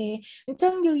ទៅគេអញ្ចឹ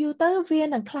ងយូរទៅវា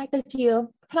នឹងខ្លាចទៅជា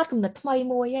ផ្នត់គំនិតថ្មី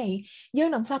មួយហើយយើង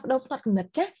នឹងផ្លាស់ប្ដូរផ្នត់គំនិត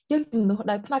ចាស់យើងជំនួស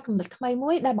ដោយផ្នត់គំនិតថ្មី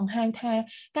មួយដែលបង្ហាញថា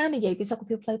ការនិយាយពីសុខ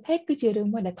ភាពផ្លូវភេទគឺជារឿង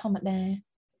មួយដែលធម្មតា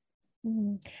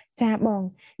ចាបង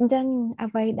អញ្ចឹង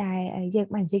អ្វីដែលយើង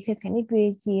បាននិយាយគ្នាថ្ងៃនេះគឺ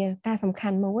ជាការសំខា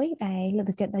ន់មួយដែលលើក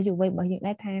ទឹកចិត្តដល់យុវវ័យរបស់យើង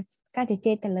ដែរថាការជ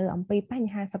ជែកទៅលើអំពីប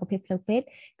ញ្ហាសុខភាពផ្លូវភេទ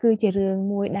គឺជារឿង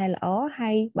មួយដែលល្អហើ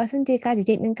យបើសិនជាការជ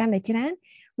ជែកនឹងកាន់តែច្រើន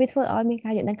វាធ្វើឲ្យមានកា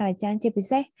រយល់ដឹងកាន់តែច្រើនជាពិ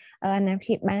សេសអាណាព្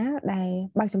យាបាលដែល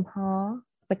បើកចំហ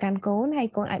ទៅកាន់កូនហើយ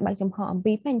កូនអាចបើកចំហអំ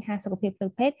ពីបញ្ហាសុខភាពផ្លូ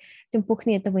វភេទចំពោះគ្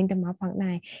នាទៅវិញទៅមកផង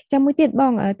ដែរចាំមួយទៀតប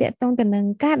ងតកតងទៅនឹង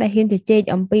ការដែលហ៊ានជជែក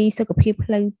អំពីសុខភាព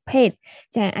ផ្លូវភេទ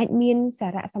ចាអាចមានសា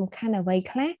រៈសំខាន់អ្វី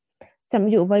ខ្លះសម្រា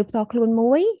ប់យុវវ័យផ្ទាល់ខ្លួន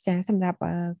មួយចាសម្រាប់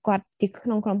គាត់ជាក្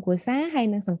នុងក្រុមគ្រួសារហើយ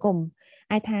និងសង្គម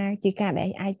អាចថាជាការដែល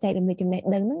អាចចែករំលែកចំណេះ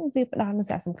ដឹងហ្នឹងវាផ្ដល់នូវ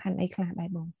សារៈសំខាន់អីខ្លះដែរ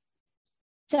បង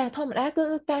ចាធម្មតាគឺ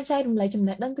ការចែករំលែកចំ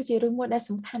ណេះដឹងគឺជារឿងមួយដែល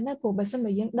សំខាន់ណាស់ព្រោះបើសិន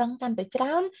បើយើងដឹងកាន់តែច្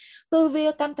រើនគឺវា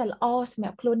កាន់តែល្អសម្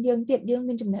រាប់ខ្លួនយើងទៀតយើង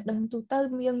មានចំណេះដឹងទូទៅ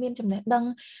យើងមានចំណេះដឹង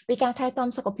ពីការថែទាំ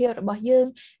សុខភាពរបស់យើង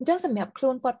អញ្ចឹងសម្រាប់ខ្លួ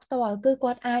នគាត់ផ្ទាល់គឺ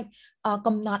គាត់អាច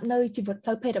កំណត់នៅជីវិតផ្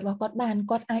លូវភេទរបស់គាត់បាន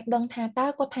គាត់អាចដឹងថាតើ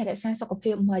គាត់ថែរក្សាសុខ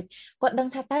ភាពមិនគាត់ដឹង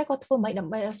ថាតើគាត់ធ្វើមិនដើ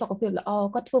ម្បីឲ្យសុខភាពល្អ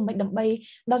គាត់ធ្វើមិនដើម្បី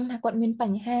ដឹងថាគាត់មានប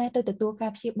ញ្ហាទៅទទួលកា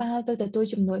រព្យាបាលទៅទទួល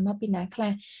ជំនួយមកពីណាខ្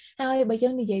លះហើយបើយើ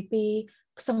ងនិយាយពី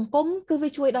សង្គមគឺវា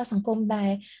ជួយដល់សង្គមដែ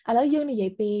រឥឡូវយើងនិយាយ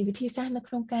ពីវិធីសាស្ត្រនៅ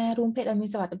ក្នុងការរួមភេទឲ្យមាន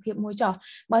សុវត្ថិភាពមួយចុះ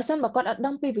បើសិនបើគាត់អត់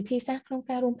ដឹងពីវិធីសាស្ត្រក្នុង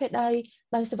ការរួមភេទ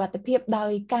ដោយសុវត្ថិភាពដោ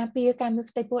យការពារការមាន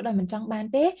ផ្ទៃពោះដោយមិនចង់បាន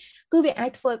ទេគឺវាអា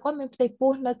ចធ្វើឲ្យគាត់មានផ្ទៃ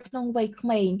ពោះនៅក្នុងវ័យក្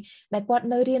មេងដែលគាត់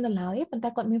នៅរៀននៅឡើយប៉ុន្តែ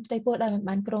គាត់មានផ្ទៃពោះដោយមិន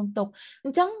បានគ្រោងទុកអ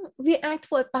ញ្ចឹងវាអាច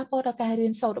ធ្វើឲ្យប៉ះពាល់ដល់ការរៀ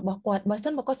នសូត្ររបស់គាត់បើសិ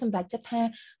នបើគាត់សម្រេចចិត្តថា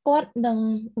គាត់នឹង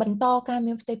បន្តការ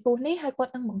មានផ្ទៃពោះនេះហើយគា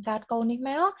ត់នឹងបង្កើតកូននេះ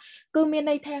មកគឺមាន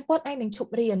ន័យថាគាត់អាចនឹងឈ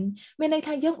ប់រៀនមានន័យ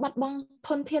ថាយើងបាត់បង់ធ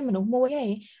នធានមនុស្សមួយឯង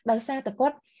ដោយសារតែគា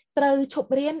ត់ត្រូវឈ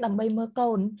ប់រៀនដើម្បីមើល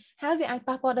កូនហើយវាអាច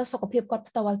ប៉ះពាល់ដល់សុខភាពគាត់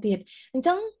ផ្ទាល់ទៀតអញ្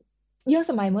ចឹងយើង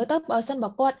សម័យមើលទៅបើសិនបើ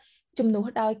គាត់ជំនួស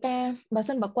ដោយការបើ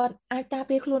សិនបើគាត់អាចការ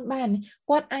ពារខ្លួនបាន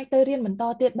គាត់អាចទៅរៀនបន្ត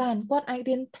ទៀតបានគាត់អាច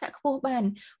រៀនថ្នាក់ខ្ពស់បាន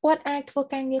គាត់អាចធ្វើ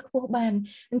ការងារខ្ពស់បាន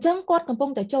អញ្ចឹងគាត់កំពុង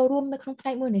តែចូលរួមនៅក្នុងផ្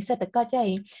នែកមួយនៃសេដ្ឋកិច្ចឯ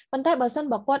ងប៉ុន្តែបើសិន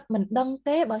បើគាត់មិនដឹង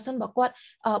ទេបើសិនបើគាត់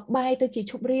បែរទៅជា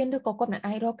ឈប់រៀនឬក៏គាត់មិន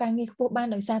អាចរកការងារខ្ពស់បាន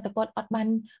ដោយសារតែគាត់អត់បាន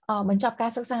បញ្ចប់កា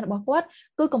រសិក្សារបស់គាត់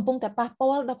គឺកំពុងតែប៉ះ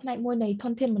ពាល់ដល់ផ្នែកមួយនៃធ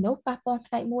នធានមនុស្សប៉ះពាល់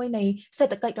ផ្នែកមួយនៃសេ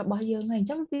ដ្ឋកិច្ចរបស់យើងហើយអញ្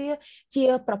ចឹងវាជា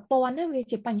ប្រព័ន្ធណាវា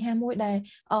ជាបញ្ហាមួយដែល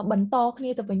បន្តគ្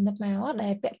នាទៅវិញទៅមកដែ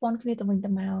លពាក់ព័ន្ធគ្នាទៅវិញទៅ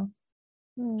មក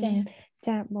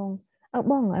ចាបង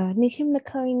បងនេះខ្ញុំនឹក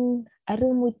ឃើញរឿ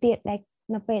ងមួយទៀតដែល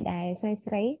នៅពេលដែល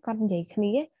ស្រីគាត់និយាយគ្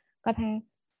នាគាត់ថា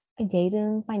និយាយរឿ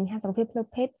ងបញ្ហាសុខភាពផ្លូវ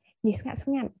ភេទនិយាយស្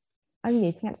ងាត់ឲ្យនិ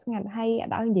យាយស្ងាត់ហើយអ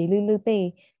ត់ឲ្យនិយាយលឺទេ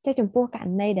ចុះចំពោះករ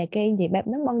ណីដែលគេនិយាយបែប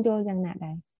ហ្នឹងបងយល់យ៉ាងណា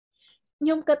ដែរខ្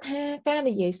ញុំគិតថាការ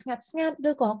និយាយស្ងាត់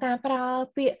ឬក៏ការប្រើ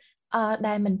ពាក្យ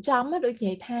ដែលមិនចំដូចនិ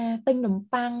យាយថាទិញនំ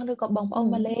ប៉័ងឬក៏បងប្អូន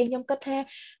មកលេងខ្ញុំគិតថា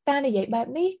ការនិយាយបែប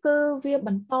នេះគឺវាប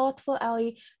ន្តធ្វើ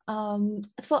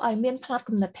ឲ្យមានផ្នត់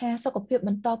គំនិតថាសុខភាពប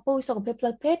ន្តពូជសុខភាពផ្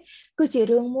លូវភេទគឺជា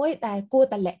រឿងមួយដែលគួរ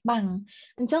តែលាក់បាំង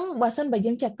អញ្ចឹងបើសិនបើ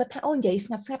យើងចេះគិតថាអូនិយាយស្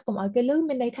ងាត់កុំឲ្យគេឮ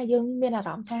មានន័យថាយើងមានអារ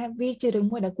ម្មណ៍ថាវាជារឿង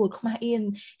មួយដែលគួរខ្មាស់អៀន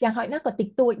យ៉ាងហោចណាស់ក៏តិច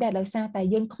តួចដែរដោយសារតែ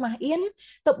យើងខ្មាស់អៀន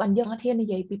ទោះបានយើងអត់ហ៊ាននិ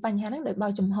យាយពីបញ្ហាហ្នឹងដោយបើ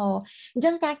កចំហអញ្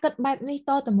ចឹងការគិតបែបនេះ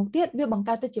តទៅមុខទៀតវាបង្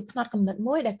កើតទៅជាផ្នត់គំនិត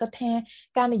មួយដែលគិតថា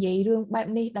ការនិយាយរឿងបែប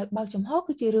នេះដោយបើកចំហ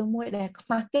គឺជារឿងមួយដែលខ្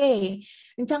មាស់គេ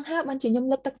អញ្ចឹងហើយបានជាខ្ញុំ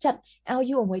លើកទឹកចិត្តឲ្យ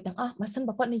យុវវ័យទាំងអស់បើសិន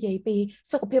បើគាត់និយាយពី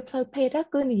សុខភាពផ្លូវភេទ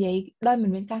គឺនិយាយដោយមិន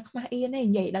មានការខ្មាស់អៀនទេ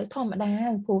និយាយដោយធម្មតា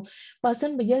ព្រោះបើសិ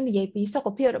នបើយើងនិយាយពីសុខ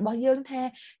ភាពរបស់យើងថា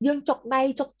យើងចុកដៃ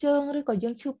ចុកជើងឬក៏យើ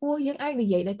ងឈឺពោះយើងអាចនិ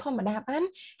យាយដោយធម្មតាបាន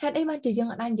ហេតុអីបានជាយើង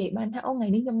អាចនិយាយបានថាអូថ្ងៃ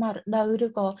នេះខ្ញុំមករដូវឬ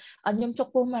ក៏ខ្ញុំចុក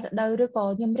ពោះមករដូវឬក៏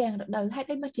ខ្ញុំរាំងរដូវហេតុ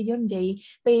អីបានជាយើងនិយាយ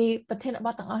ពីប្រធានប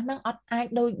ទទាំងអស់ហ្នឹងអត់អាច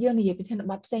ដូចយើងនិយាយប្រធាន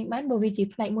បទផ្សេងបានព្រោះវាជា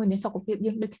ផ្នែកមួយនៃសុខភាព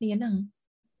យើងដូចគ្នាហ្នឹង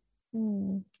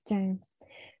ចា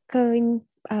ឃើញ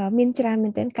មានច្រើនមែ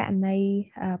នទែនករណី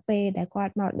ពេលដែលគា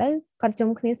ត់មកទៅគាត់ជុំ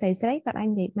គ្នាស្រីគាត់អាច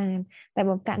និយាយបានតែ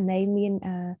បើករណីមាន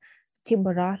ជាប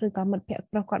រិសុទ្ធឬក៏មិត្តភក្តិ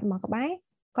ប្រុសគាត់មកក្បែរ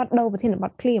គាត់ដូរប្រធានប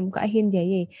ទភ្លាមគាត់ឲ្យហ៊ាននិយា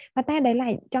យទេប៉ុន្តែដែលឡែ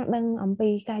កចង់ដឹងអំពី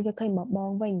ការយកឃើញប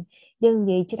ងវិញយើងនិ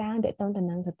យាយច្រើនទាក់ទងទៅ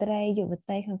នឹងស្ត្រីយុវ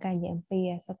តីក្នុងការនិយាយអំពី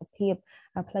សុខភាព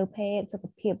ផ្លូវភេទសុខ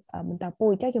ភាពបន្តពូ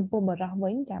ជចំពោះបរិសុទ្ធវិ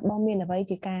ញចាបងមានអ្វី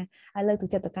ជាការលើកទឹក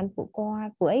ចិត្តទៅកាន់ពួកគា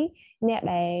ត់ពួកអីអ្នក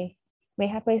ដែលពេល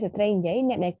ហើយពេលស្ត្រីនិយាយ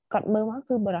អ្នកដែលគាត់មើលមក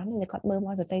គឺបរិសុទ្ធអ្នកដែលគាត់មើលម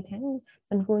កស្ត្រីថា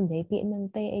មិនគួរនិយាយពាក្យនឹង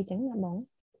ទេអីចឹងណាបង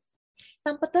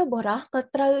តាមពិតទៅបរិសុទ្ធក៏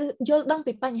ត្រូវយល់ដឹង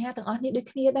ពីបញ្ហាទាំងអស់នេះដូច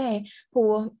គ្នាដែរព្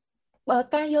រោះបើ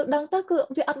ការយល់ដឹងទៅគឺ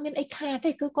វាអត់មានអីខាត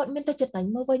ទេគឺគាត់មានតែចំណេញ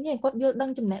មកវិញឯងគាត់យល់ដឹ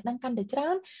ងចំណេះដឹងកាន់តែច្រើ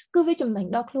នគឺវាចំណេញ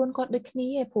ដល់ខ្លួនគាត់ដូចគ្នា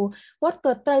ឯងព្រោះគាត់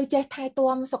ក៏ត្រូវចេះថែ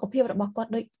ទាំសុខភាពរបស់គាត់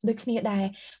ដូចគ្នាដែរ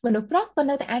មនុស្សប្រុសក៏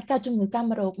នៅតែអាចកើតជំងឺកាម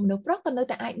រោគមនុស្សប្រុសក៏នៅ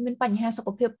តែអាចមានបញ្ហាសុខ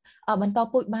ភាពបន្ត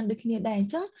ពូជបានដូចគ្នាដែរអ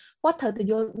ញ្ចឹងគាត់ត្រូវតែ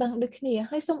យល់ដឹងដូចគ្នា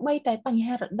ហើយសូម្បីតែបញ្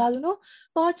ហារដូវនោះ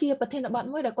ក៏ជាប្រធានបទ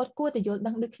មួយដែលគាត់គួរតែយល់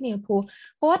ដឹងដូចគ្នាព្រោះ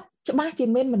គាត់ច្បាស់ជា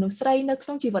មានមនុស្សស្រីនៅក្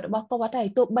នុងជីវិតរបស់គាត់ហើយ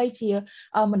ទោះបីជា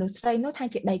មនុស្សស្រីនោះថា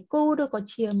ជាដៃគូឬក៏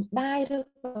ជាម្ដាយឬ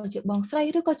ក៏ជាបងស្រី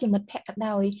ឬក៏ជាមិត្តភក្តិក៏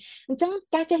ដោយអញ្ចឹង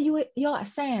ការចេះយកអា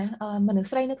សាមនុស្ស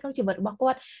ស្រីនៅក្នុងជីវិតរបស់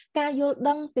គាត់ការយល់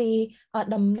ដឹងពី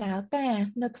ដំណើរការ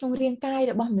នៅក្នុងរាងកាយ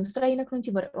របស់មនុស្សស្រីនៅក្នុង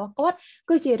ជីវិតរបស់គាត់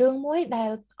គឺជារឿងមួយដែល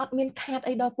អត់មានខាត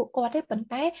អីដល់ពួកគាត់ទេប៉ុន្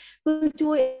តែគឺ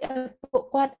ជួយឲ្យពួក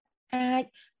គាត់អាច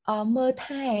មើល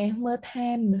ថែម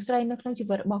នុស្សស្រីនៅក្នុងជី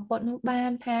វិតរបស់គាត់នោះបា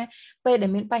នថាពេលដែ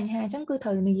លមានបញ្ហាអញ្ចឹងគឺត្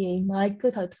រូវនិយាយមកគឺ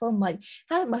ត្រូវធ្វើមិន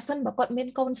ហើយបើសិនបើគាត់មាន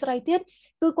កូនស្រីទៀត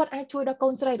គឺគាត់អាចជួយដល់កូ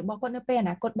នស្រីរបស់គាត់នៅពេលអ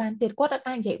នាគតបានទៀតគាត់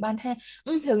អាចនិយាយបានថា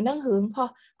រឿងហ្នឹងរឿងផុស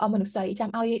មនុស្សស្រីចាំ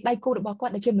ឲ្យដៃគូរបស់គា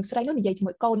ត់ដែលជាមនុស្សស្រីនោះនិយាយជា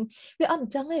មួយកូនវាអត់អ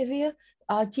ញ្ចឹងទេវា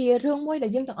ជារឿងមួយដែ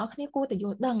លយើងទាំងអស់គ្នាគួរតែយ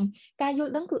ល់ដឹងការយ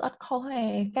ល់ដឹងគឺអត់ខុសទេ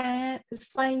ការ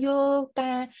ស្វែងយល់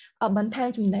ការបន្ថែម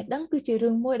ចំណេះដឹងគឺជារឿ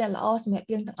ងមួយដែលល្អសម្រាប់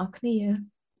យើងទាំងអស់គ្នា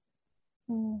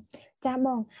ចាប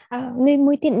ងនេះ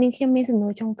មួយទៀតនាងខ្ញុំមានសំណួ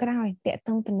រចុងក្រោយតាក់ទ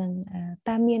ងទៅនឹង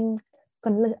តើមានក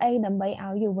លឹះអីដើម្បី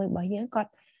ឲ្យយុវវ័យរបស់យើងគា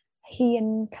ត់ហ៊ាន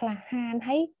ក្លាហាន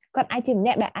ហើយគាត់អាចជាម្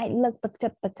នាក់ដែលអាចលើកទឹកចិ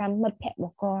ត្តទៅកាន់មិត្តភ័ក្តិរប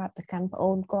ស់គាត់ទៅកាន់ប្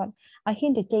អូនគាត់ឲ្យហ៊ា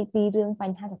នជជែកពីរឿងប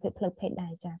ញ្ហាសុខភាពផ្លូវភេទដែ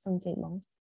រចាសូមជ័យបង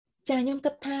ចាខ្ញុំ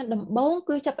គិតថាដំបូង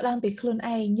គឺចាប់ផ្ដើមពីខ្លួន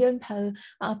ឯងយើងត្រូវ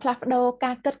ផ្លាស់ប្ដូរ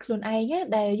ការគិតខ្លួនឯង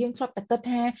ដែលយើងធ្លាប់តែគិត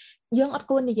ថាយើងអត់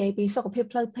គួរនិយាយពីសុខភាព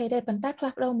ផ្លូវភេទទេប៉ុន្តែផ្លា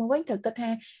ស់ប្ដូរមកវិញត្រូវគិតថា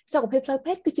សុខភាពផ្លូវ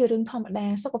ភេទគឺជារឿងធម្មតា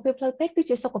សុខភាពផ្លូវភេទគឺ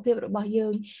ជាសុខភាពរបស់យើ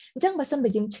ងអញ្ចឹងបើសិនបើ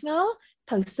យើងឆ្ងល់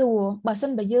ត្រូវសួរបើសិ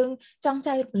នបើយើងចង់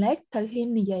ចែករំលែកត្រូវហ៊ាន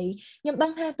និយាយខ្ញុំដឹ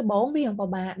ងថាដំបូងវាពិ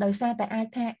បាកដោយសារតែអាច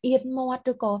ថាអៀនមាត់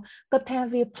ឬក៏គិតថា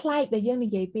វាប្លែកដែលយើងនិ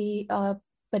យាយពី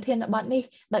ប្រធានបទនេះ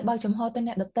ដោយបើកចំហទៅ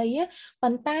អ្នកដទៃ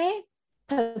ប៉ុន្តែ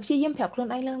ត្រូវព្យាយាមប្រាប់ខ្លួន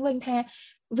ឯងឡើងវិញថា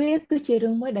វាគឺជារឿ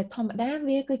ងមួយដែលធម្មតា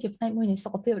វាគឺជាផ្នែកមួយនៃសុ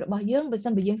ខភាពរបស់យើងបើមិ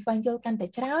នបើយើងស្វែងយល់កាន់តែ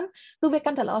ច្រើនគឺវា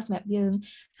កាន់តែល្អសម្រាប់យើង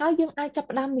ហើយយើងអាចចាប់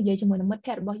ផ្ដើមនិយាយជាមួយនឹងមិត្ត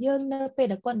ភ័ក្តិរបស់យើងនៅពេល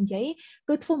ដែលគាត់និយាយ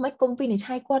គឺធ្វើម៉េចកុំវិនិច្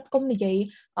ឆ័យគាត់កុំនិយាយ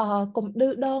កុំឌឺ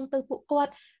ដងទៅពួកគា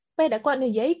ត់ពេលដែលគាត់និ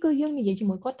យាយគឺយើងនិយាយជា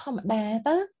មួយគាត់ធម្មតា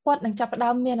ទៅគាត់នឹងចាប់ផ្ដើ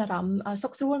មមានអារម្មណ៍សុ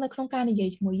ខស្រួលនៅក្នុងការនិយាយ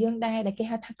ជាមួយយើងដែរដែលគេ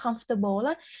ហៅថា comfortable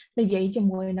និយាយជា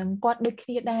មួយនឹងគាត់ដូចគ្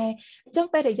នាដែរអញ្ចឹង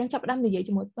ពេលដែលយើងចាប់ផ្ដើមនិយាយ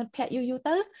ជាមួយមិត្តភ័ក្តិយូរ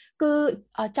ទៅគឺ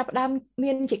ចាប់ផ្ដើម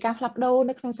មានជាការផ្លាស់ប្ដូរ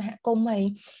នៅក្នុងសហគមន៍ហើយ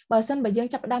បើសិនបើយើង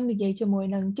ចាប់ផ្ដើមនិយាយជាមួយ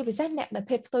នឹងជាពិសេសអ្នកដែល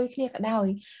ភេទផ្ទុយគ្នាក៏ដោយ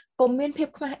កុំមានភាព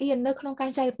ខ្មាស់អៀននៅក្នុងកា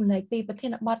រចែករំលែកពីប្រធា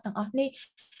នបទទាំងអស់នេះ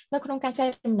នៅក្នុងការចែក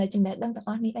រំលែកចំណេះដឹងទាំង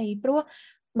អស់នេះអីព្រោះ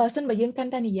បើសិនបើយើងកា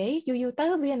ន់តែនិយាយយូរទៅ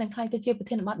វានឹងខ្លាយទៅជាប្រ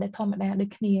ធានបទដែលធម្មតាដូច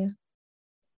គ្នា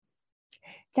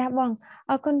ចាបង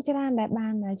អរគុណច្រើនដែលបា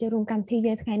នចូលរួមកម្មវិធី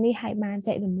យើងថ្ងៃនេះហើយបាន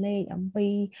ចែករំលែកអំពី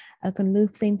កលឹះ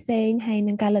ផ្សេងហើយ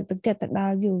នឹងការលើកទឹកចិត្តទៅដ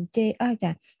ល់យុវជ័យ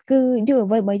ចាគឺយុវ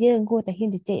វ័យរបស់យើងគួរតែហ៊ាន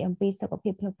ជជែកអំពីសុខភា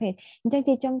ពផ្លូវភេទអញ្ចឹង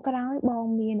ជាចុងក្រោយបង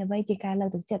មានអ្វីជាការលើក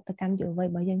ទឹកចិត្តទៅកាន់យុវវ័យ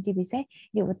របស់យើងជាពិសេស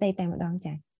យុវតីតែម្ដង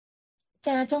ចា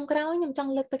ចុងក្រោយខ្ញុំច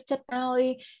ង់លើកទឹកចិត្តឲ្យ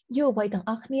យុវវ័យទាំង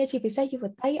អស់គ្នាជាពិសេសយុវ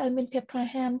តីឲ្យមានភាពក្លា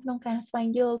ហានក្នុងការស្វែង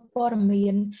យល់ព័ត៌មា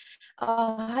ន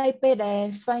ហើយពេលដែល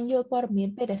ស្វែងយល់ព័ត៌មាន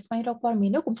ពេលដែលស្វែងរកព័ត៌មា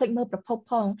ននោះកុំភ្លេចមើលប្រភព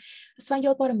ផងស្វែងយ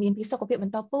ល់ព័ត៌មានពីសុខភាពប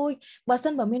ន្តពូជបើសិ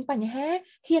នបើមានបញ្ហា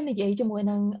ហ៊ាននិយាយជាមួយ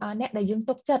នឹងអ្នកដែលយើង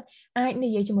ទុកចិត្តអាចនិ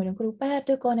យាយជាមួយនឹងគ្រូពេទ្យ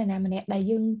ឬក៏អ្នកណាម្នាក់ដែល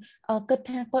យើងគិត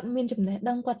ថាគាត់មានចំណេះ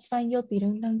ដឹងគាត់ស្វែងយល់ពីរឿ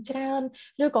ងហ្នឹងច្រើន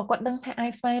ឬក៏គាត់ដឹងថាអា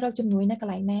ចស្វែងរកជំនួយនៅក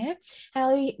ន្លែងណាហើ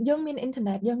យយើងមានអ៊ីនធឺ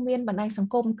ណិតយើងមានបណ្ដាញស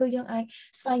ង្គមគឺយើងអាច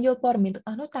ស្វែងយល់ព័ត៌មានទាំងអ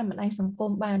ស់នោះតាមបណ្ដាញសង្គ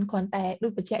មបានគ្រាន់តែដូ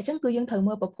ចបញ្ជាក់អញ្ចឹងគឺយើងត្រូវ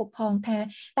មើលប្រភពផងថា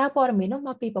តើព័ត៌មាននោះម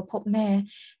កពីប្រភពណា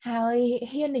ហើយ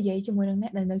ហ៊ាននិយាយជាមួយនឹងអ្ន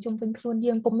កដែលនៅជុំវិញខ្លួន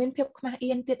យើងកុំមានភាពខ្មាស់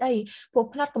អៀនទៀតអីព្រោះ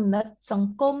ផ្នត់គំនិតស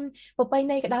ង្គមប្រពៃ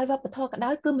ណីក៏ដោយវប្បធម៌ក៏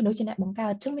ដោយគឺមនុស្សជាអ្នកបង្កើ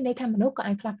តអញ្ចឹងមានន័យថាមនុស្សក៏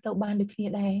អាចផ្លាស់ប្ដូរបានដូចគ្នា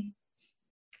ដែរ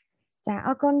ចាអ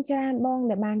រគុណច្រើនបង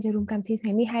ដែលបានចូលរួមកម្មវិធីថ្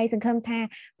ងៃនេះហើយសង្ឃឹមថា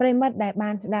ប្រិមិត្តដែលបា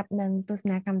នស្ដាប់និងទស្ស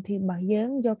នាកម្មវិធីរបស់យើង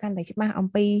យកកាន់តែច្បាស់អំ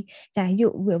ពីចាយុ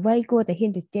វវ័យគួរតែហ៊ា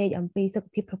នជជែកអំពីសុខ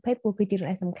ភាពប្រភេទព្រោះគឺជារឿង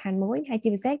ដែលសំខាន់មួយហើយជា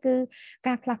ពិសេសគឺ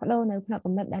ការផ្លាស់ប្ដូរនៅផ្នត់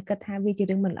គំនិតដែលគិតថាវាជា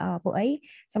រឿងមិនល្អព្រោះអី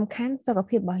សំខាន់សុខ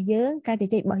ភាពរបស់យើងការជ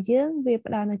ជែករបស់យើងវា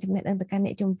ផ្ដល់នូវចំណេះដឹងទៅកាន់អ្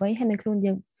នកជុំវិញហើយនៅខ្លួន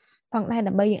យើងផងដែរ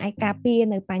ដើម្បីយើងអាចការពារ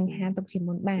នៅបញ្ហាទុកជា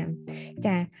មុនបាន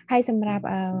ចាហើយសម្រាប់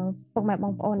ពុកម៉ែប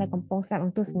ងប្អូនដែលកំពុងស្ដាប់និ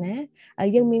ងទស្សនា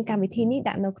យើងមានកម្មវិធីនេះ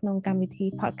ដាក់នៅក្នុងកម្មវិធី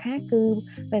podcast គឺ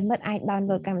ប្រិមិត្តអាច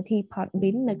download កម្មវិធី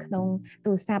Podbean នៅក្នុង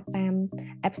ទូរស័ព្ទតាម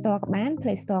App Store ក៏បាន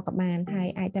Play Store ក៏បានហើយ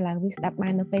អាចទៅឡើងវាស្ដាប់បា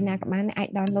ននៅពេលណាក៏បានអាច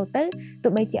download ទៅ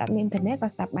ទោះបីជាអត់មានអ៊ីនធឺណិតក៏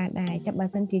ស្ដាប់បានដែរចាប់បើ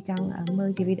សិនជាចង់មើ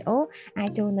លជាវីដេអូអាច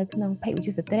ចូលនៅក្នុង page វិទ្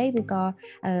យុស្ត្រីឬក៏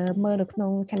មើលនៅក្នុ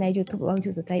ង channel YouTube របស់វិទ្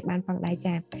យុស្ត្រីបានផងដែរ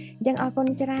ចា៎អញ្ចឹងអរគុណ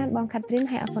ច្រើនបងខាត់ត្រៀន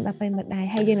ហើយអរគុណដល់ប្រិមិត្តដែរ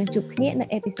ហើយយើងនឹងជួបគ្នានៅ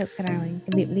អេពីសូតក្រោយជ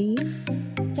ម្រាបលា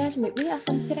ចាជំរាបលាអរ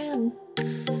គុណច្រើន